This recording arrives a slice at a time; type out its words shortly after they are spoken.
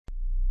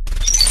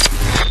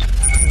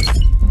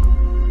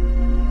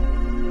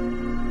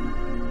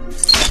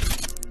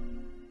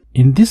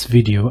In this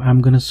video, I'm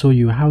gonna show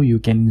you how you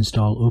can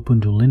install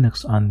Ubuntu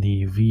Linux on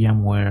the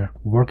VMware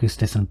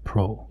Workstation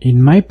Pro.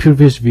 In my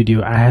previous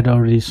video, I had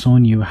already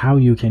shown you how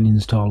you can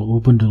install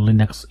Ubuntu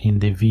Linux in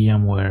the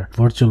VMware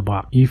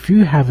VirtualBox. If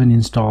you haven't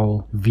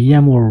installed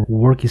VMware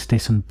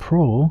Workstation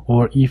Pro,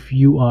 or if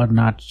you are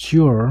not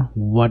sure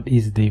what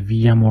is the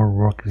VMware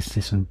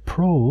Workstation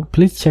Pro,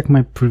 please check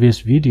my previous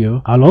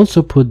video. I'll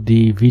also put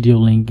the video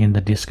link in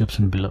the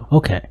description below.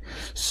 Okay,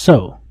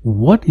 so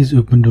what is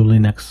Ubuntu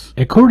Linux?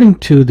 According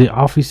to the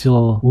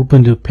official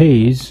Ubuntu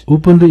page,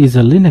 Ubuntu is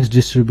a Linux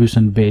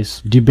distribution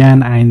based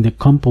debian and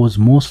composed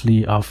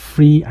mostly of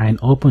free and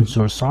open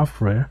source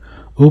software.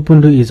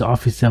 Ubuntu is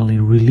officially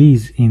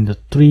released in the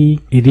 3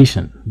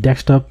 editions: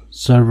 desktop,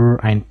 server,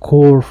 and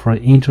core for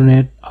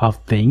Internet of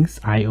Things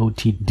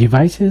 (IoT)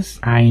 devices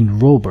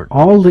and robot.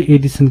 All the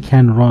editions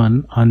can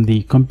run on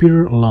the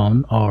computer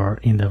alone or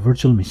in the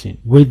virtual machine.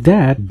 With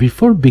that,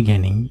 before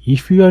beginning,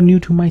 if you are new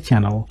to my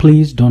channel,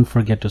 please don't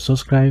forget to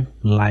subscribe,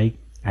 like,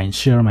 and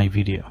share my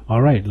video.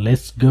 Alright,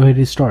 let's go ahead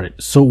and start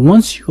it. So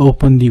once you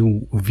open the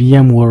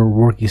VMware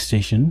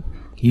Workstation,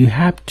 you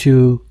have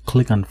to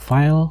click on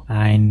File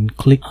and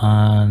click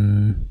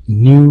on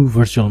New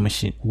Virtual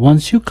Machine.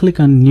 Once you click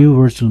on New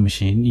Virtual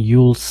Machine,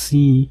 you'll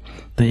see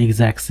the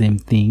exact same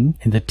thing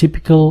in the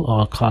typical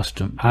or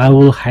custom. I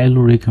will highly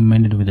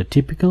recommend it with the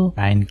typical,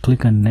 and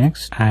click on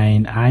Next,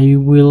 and I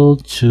will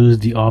choose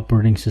the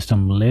operating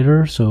system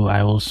later, so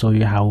I will show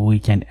you how we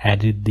can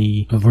edit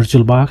the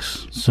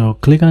VirtualBox. So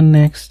click on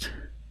Next,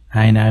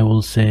 and I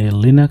will say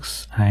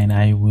Linux, and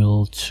I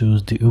will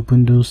choose the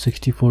Ubuntu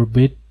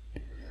 64-bit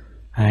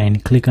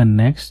and click on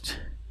Next.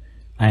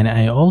 And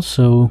I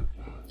also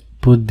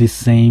put the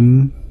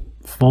same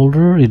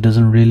folder, it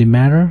doesn't really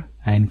matter,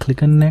 and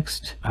click on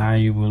Next.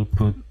 I will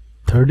put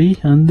 30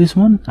 on this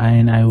one,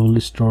 and I will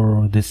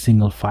store this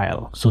single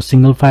file. So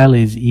single file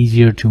is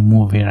easier to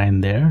move here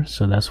and there,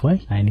 so that's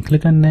why. And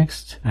click on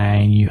Next,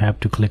 and you have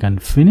to click on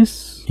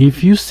Finish.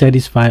 If you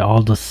satisfy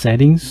all the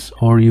settings,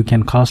 or you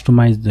can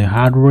customize the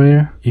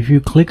hardware, if you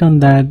click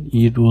on that,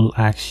 it will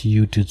ask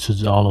you to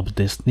choose all of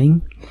this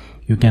thing.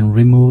 You can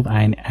remove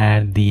and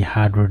add the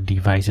hardware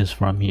devices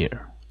from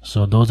here.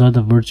 So those are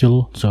the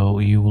virtual, so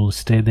you will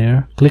stay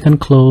there. Click on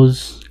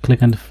Close,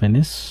 click on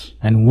Finish,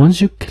 and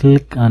once you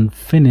click on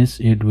Finish,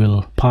 it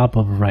will pop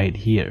up right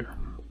here.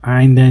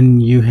 And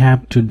then you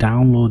have to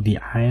download the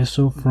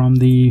ISO from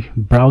the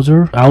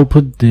browser. I'll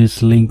put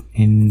this link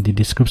in the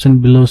description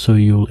below, so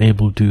you'll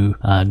able to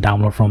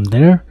download from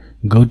there.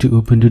 Go to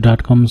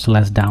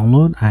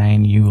ubuntu.com/download,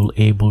 and you will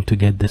able to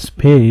get this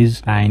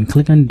page, and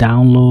click on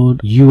download.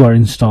 You are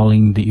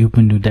installing the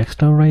Ubuntu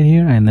desktop right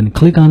here, and then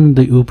click on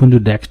the Ubuntu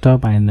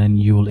desktop, and then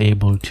you will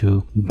able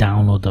to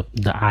download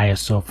the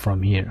ISO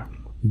from here.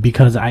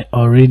 Because I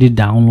already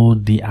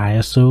download the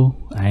ISO,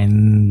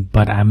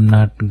 but I'm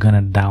not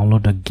gonna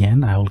download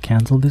again, I will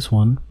cancel this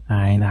one,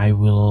 and I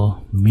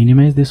will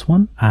minimize this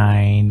one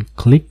and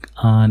click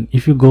on,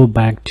 if you go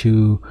back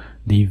to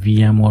the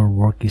VMware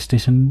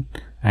Workstation,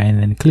 and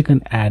then click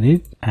on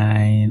Edit,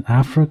 and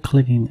after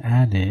clicking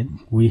Edit,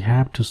 we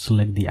have to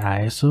select the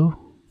ISO,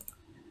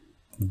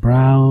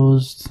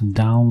 browse,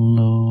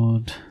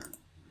 download,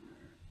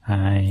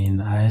 and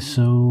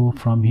ISO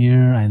from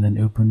here, and then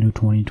Ubuntu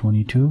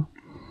 2022,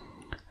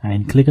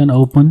 and click on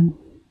Open,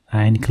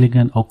 and click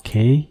on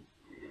OK.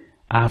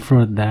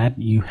 After that,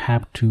 you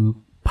have to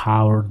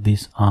power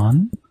this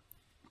on.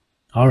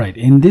 Alright,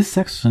 in this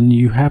section,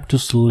 you have to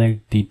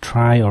select the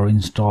try or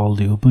install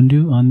the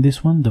Ubuntu on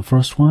this one, the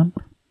first one.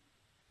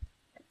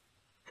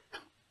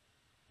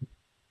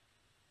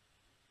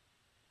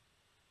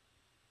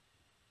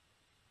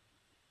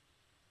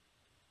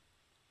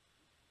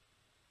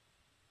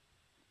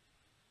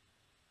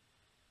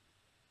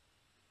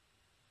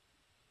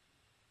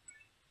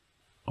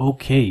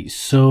 Okay,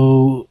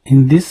 so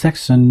in this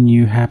section,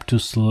 you have to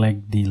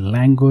select the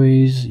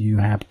language, you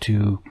have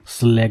to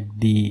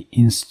select the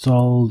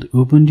installed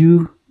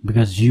Ubuntu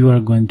because you are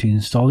going to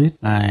install it,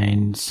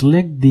 and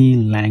select the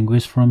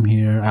language from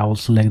here. I will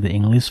select the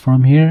English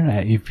from here.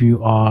 If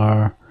you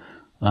are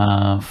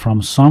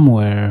from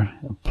somewhere,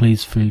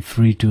 please feel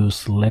free to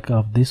select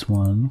of this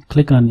one.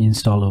 Click on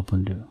Install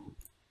Ubuntu.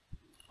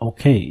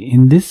 Okay,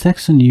 in this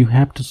section, you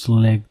have to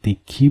select the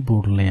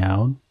keyboard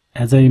layout.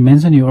 As I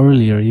mentioned you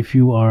earlier, if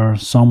you are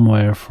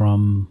somewhere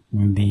from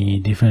the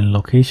different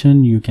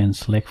location, you can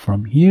select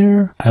from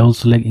here. I will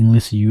select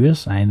English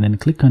US and then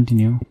click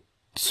Continue.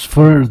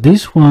 For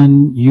this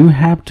one, you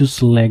have to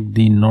select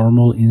the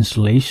normal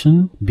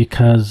installation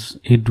because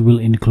it will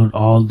include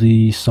all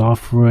the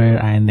software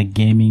and the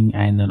gaming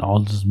and then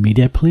all those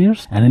media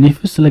players. And then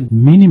if you select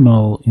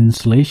minimal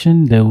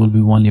installation, there will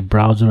be only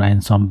browser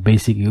and some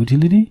basic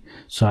utility.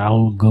 So I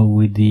will go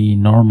with the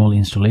normal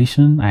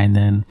installation and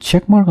then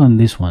check mark on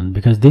this one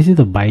because this is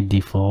the by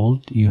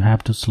default. You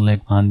have to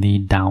select on the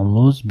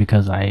downloads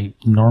because I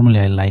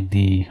normally like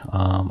the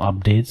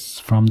updates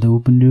from the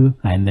Ubuntu,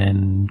 and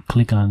then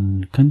click on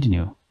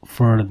Continue.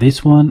 for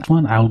this one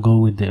I'll go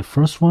with the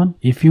first one.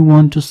 If you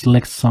want to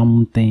select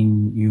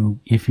something,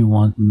 if you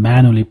want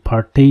manually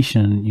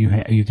partition,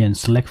 you can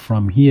select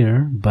from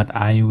here, but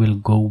I will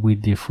go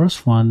with the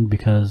first one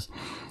because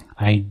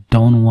I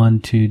don't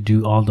want to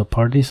do all the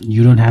partitions.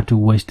 You don't have to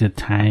waste the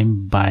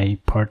time by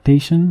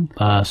partition,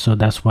 so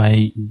that's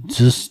why,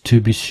 just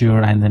to be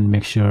sure, and then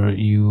make sure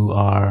you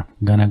are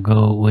gonna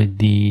go with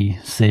the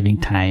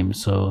saving time.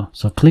 So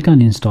click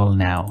on install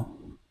now,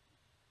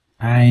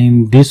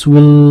 and this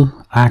will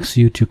ask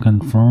you to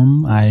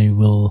confirm.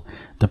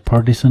 The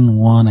partition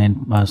 1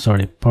 and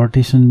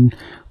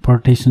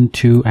partition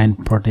 2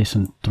 and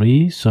partition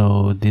 3,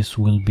 so this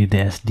will be the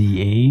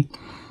SDA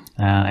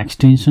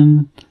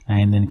extension,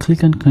 and then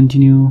click on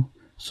continue.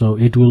 So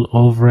it will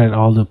override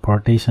all the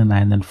partition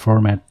and then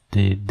format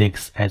the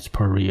disk as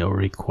per your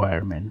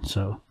requirement.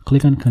 So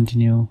click on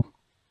continue.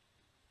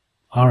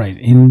 All right,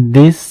 in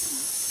this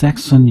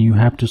section you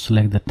have to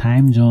select the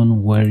time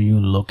zone where you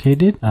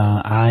located.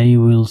 I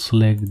will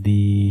select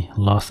the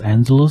Los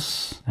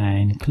Angeles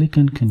and click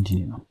on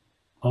continue.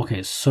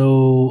 Okay,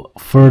 so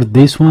for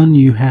this one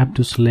you have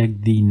to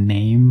select the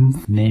name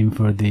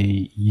for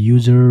the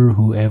user,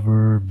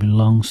 whoever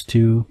belongs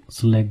to.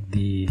 Select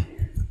the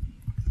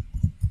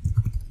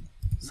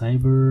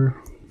cyber,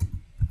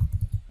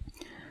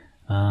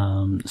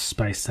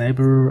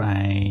 Spycyber,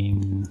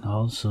 and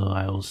also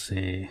I will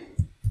say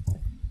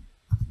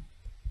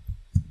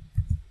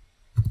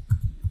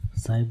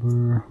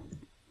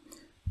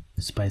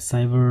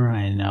Spycyber,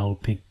 and I'll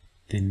pick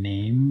the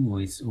name,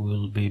 which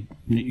will be,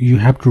 you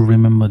have to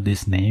remember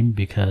this name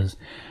because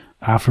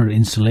after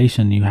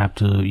installation you have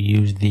to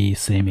use the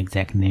same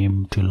exact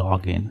name to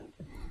log in.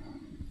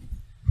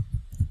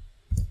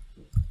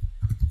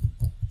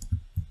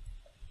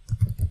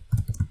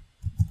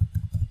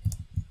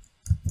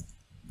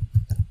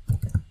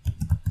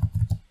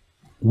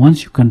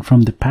 Once you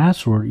confirm the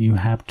password, you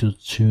have to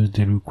choose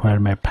the require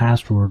my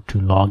password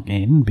to log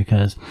in,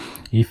 because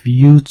if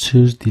you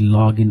choose the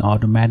login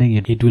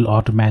automatic, it will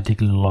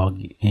automatically log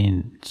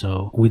in,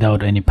 so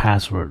without any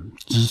password.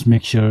 Just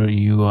make sure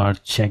you are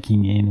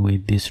checking in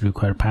with this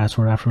required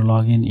password after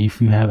login.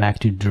 If you have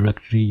Active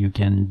Directory, you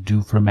can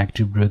do from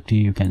Active Directory,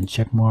 you can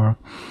check mark,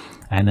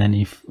 and then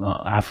if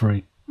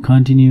after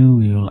continue,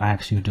 we will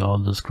ask you to all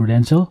those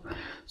credentials.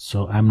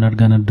 So I'm not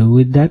gonna do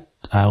with that.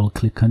 I will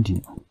click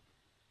continue.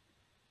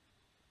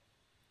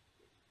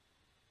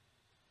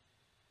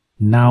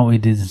 Now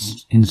it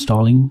is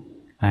installing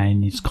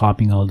and it's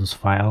copying all those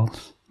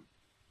files.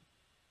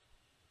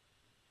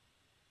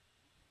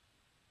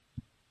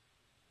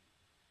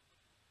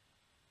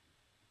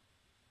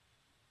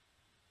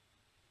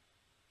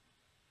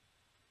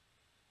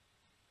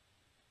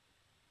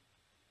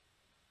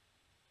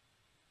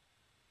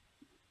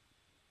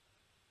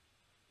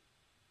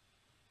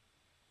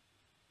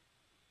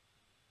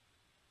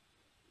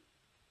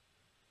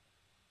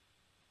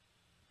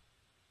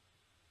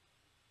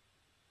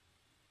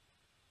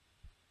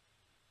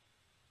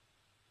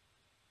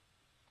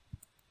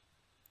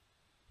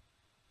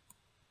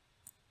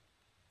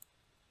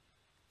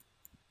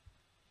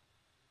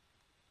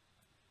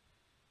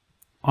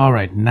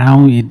 Alright,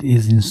 now it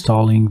is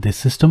installing the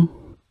system.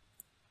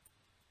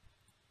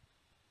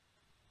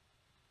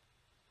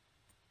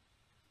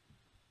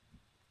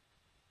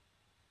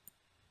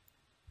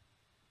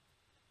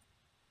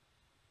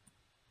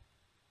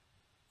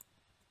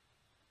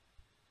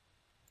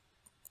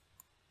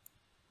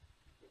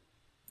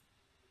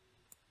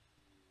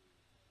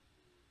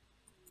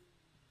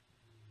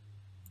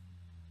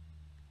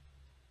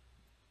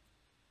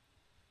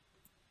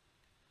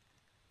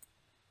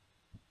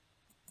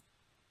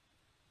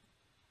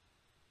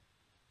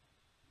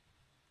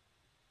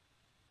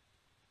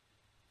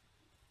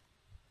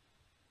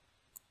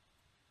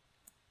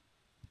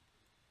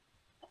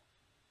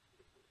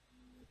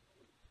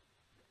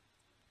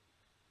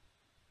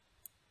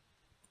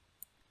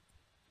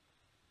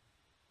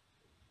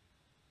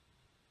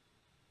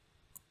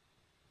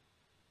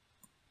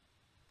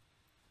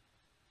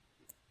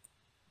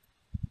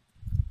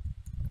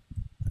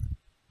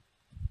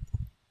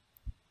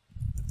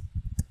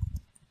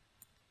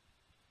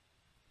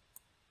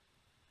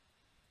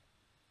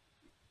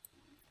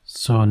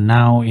 So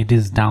now it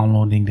is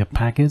downloading the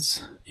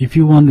package. If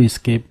you want to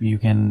escape, you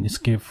can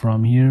escape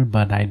from here,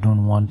 but I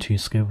don't want to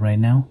escape right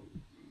now.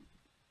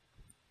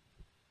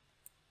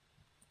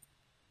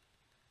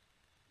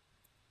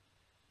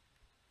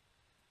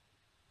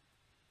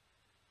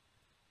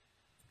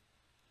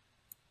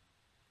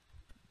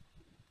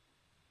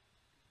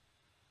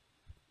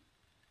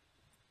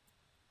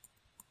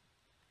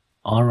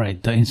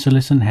 Alright, the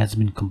installation has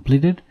been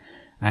completed,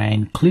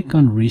 and click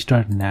on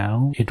restart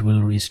now. It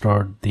will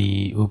restart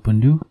the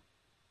Ubuntu.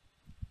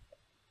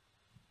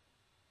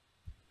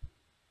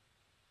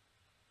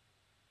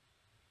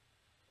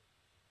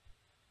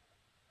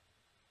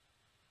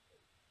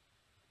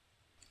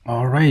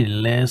 Alright,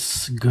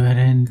 let's go ahead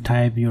and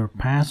type your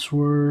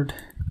password.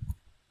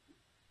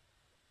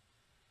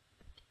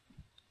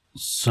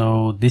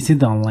 So this is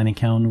the online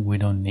account, we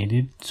don't need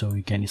it, so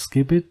you can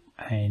skip it.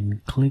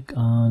 and click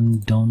on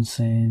don't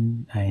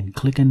send and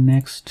click on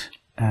next.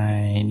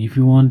 And if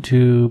you want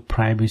to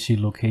privacy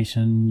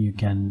location, you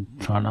can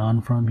turn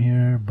on from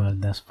here,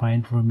 but that's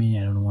fine for me.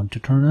 I don't want to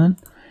turn on.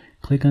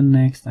 Click on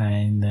next,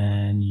 and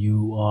then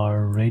you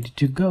are ready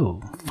to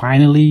go.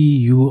 Finally,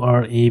 you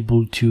are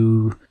able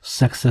to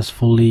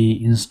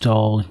successfully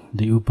install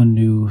the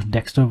Ubuntu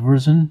desktop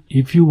version.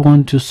 If you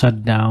want to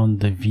shut down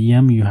the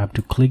VM, you have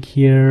to click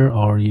here,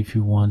 or if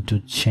you want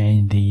to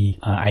change the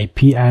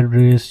IP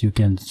address, you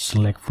can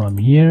select from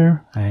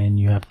here,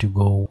 and you have to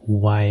go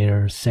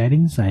wire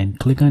settings and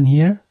click on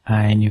here,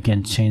 and you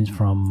can change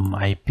from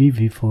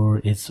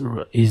IPv4.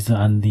 Is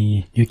on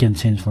the, you can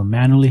change from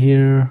manually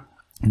here,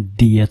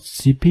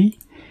 DHCP,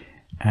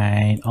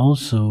 and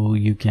also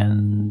you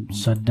can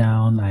shut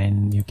down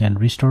and you can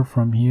restore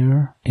from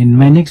here. In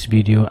my next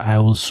video, I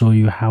will show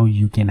you how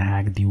you can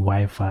hack the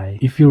Wi-Fi.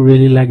 If you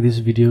really like this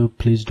video,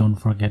 please don't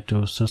forget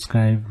to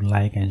subscribe,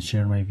 like, and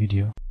share my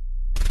video.